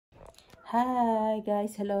Hi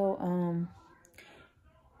guys, hello.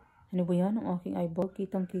 Ano ba yan? Ang aking eyeball,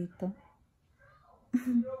 kitang-kita.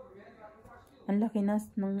 Ang laki na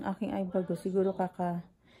ng aking eyeball ko. Siguro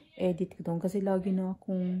kaka-edit ko doon kasi lagi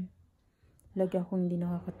akong hindi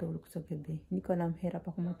nakakatulog sa gabi. Hindi ko alam, hirap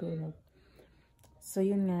ako matulog. So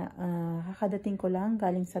yun nga, kakadating ko lang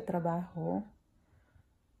galing sa trabaho.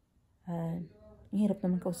 Ang hirap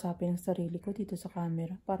naman kausapin ang sarili ko dito sa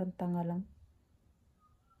camera. Parang tanga lang.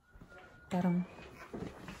 Parang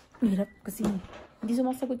hirap kasi hindi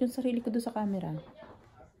sumasagot yung sarili ko doon sa camera.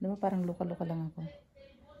 Diba parang luka-luka lang ako.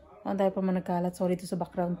 Ang dahil pa man nagkalat. Sorry to sa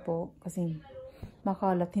background po. Kasi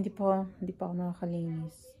makalat. Hindi pa ako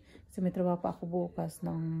nakakalinis. Kasi may trabaho pa ako bukas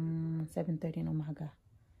ng 7:30 ng umaga.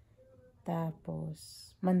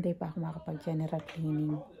 Tapos Monday pa ako makapag-general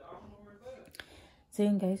cleaning. So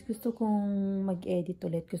yun guys, gusto kong mag-edit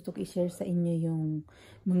ulit. Gusto ko i-share sa inyo yung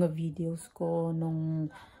mga videos ko nung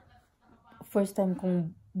first time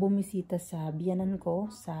kong bumisita sa biyanan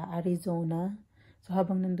ko sa Arizona. So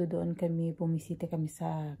habang nandoon kami, bumisita kami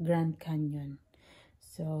sa Grand Canyon.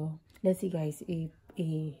 So let's see guys,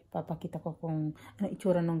 ipapakita ko kung ano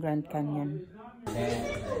itsura ng Grand Canyon.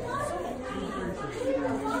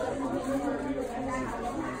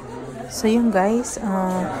 So yun guys,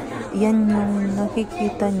 yan yung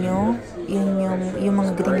nakikita nyo, yan yung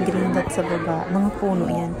mga green dot sa baba, mga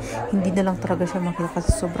puno yan. Hindi na lang talaga siya makita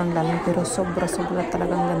kasi sobrang lalim, pero sobra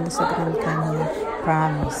talagang ganda sa Grand Canyon.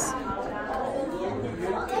 Promise.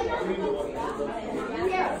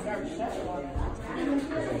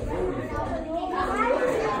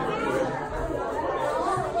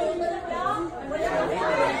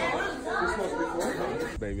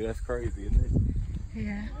 Baby, that's crazy, isn't it?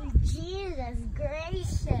 Yeah. Jesus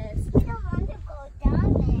gracious. We don't want to go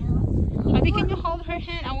down there. Abby, can you hold her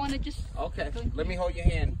hand? I want to just... Okay, let me hold your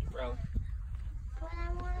hand, bro. But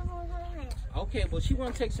I want to hold her hand. Okay, well, she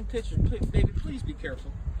want to take some pictures. Baby, please be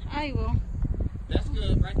careful. I will. That's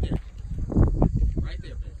good, right there. Right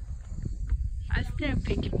there, baby. I still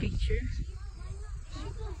take a picture.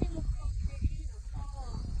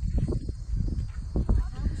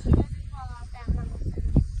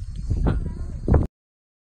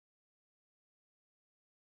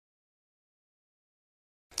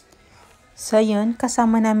 So yun,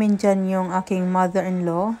 kasama namin dyan yung aking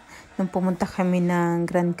mother-in-law nung pumunta kami ng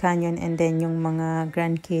Grand Canyon and then yung mga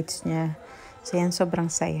grandkids niya. So yan, sobrang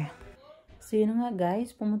saya. So yun nga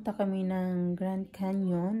guys, pumunta kami ng Grand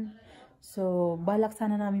Canyon. So balak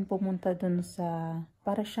sana namin pumunta dun sa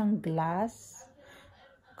para siyang glass.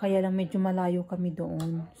 Kaya lang medyo malayo kami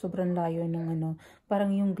doon. Sobrang layo ng parang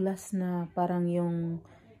yung glass na, parang yung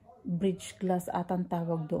bridge glass atang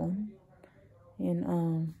tawag doon. Yan,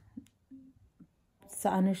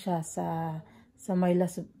 sa siya, sa may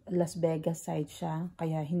Las Vegas side siya.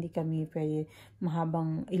 Kaya hindi kami pwede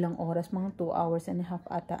mahabang ilang oras, mga 2 hours and a half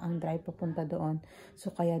ata ang drive papunta doon. So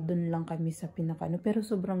kaya doon lang kami sa pero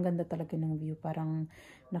sobrang ganda talaga ng view. Parang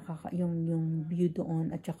yung view doon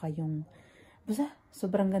at saka yung basta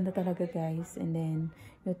sobrang ganda talaga guys. And then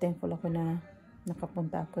thankful ako na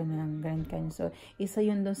nakapunta ako ng Grand Canyon. So isa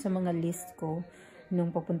yun doon sa mga list ko nung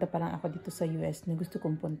papunta pa lang ako dito sa US na gusto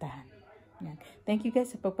kong puntahan. Yan. Thank you guys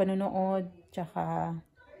sa pagpanonood. Tsaka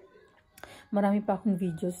marami pa akong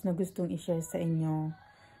videos na gustong i-share sa inyo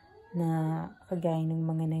na kagaya ng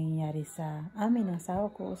mga nangyayari sa amin, ng asawa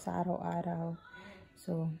ko sa araw-araw.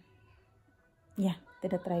 So yeah,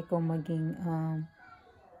 tinatry ko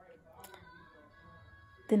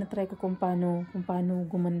kung paano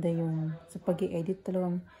gumanda yung sa pag-i-edit.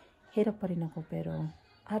 Talagang hirap pa rin ako pero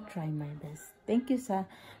I'll try my best. Thank you sa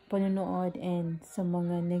panonood and sa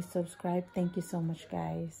mga nag-subscribe. Thank you so much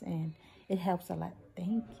guys and it helps a lot.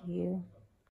 Thank you.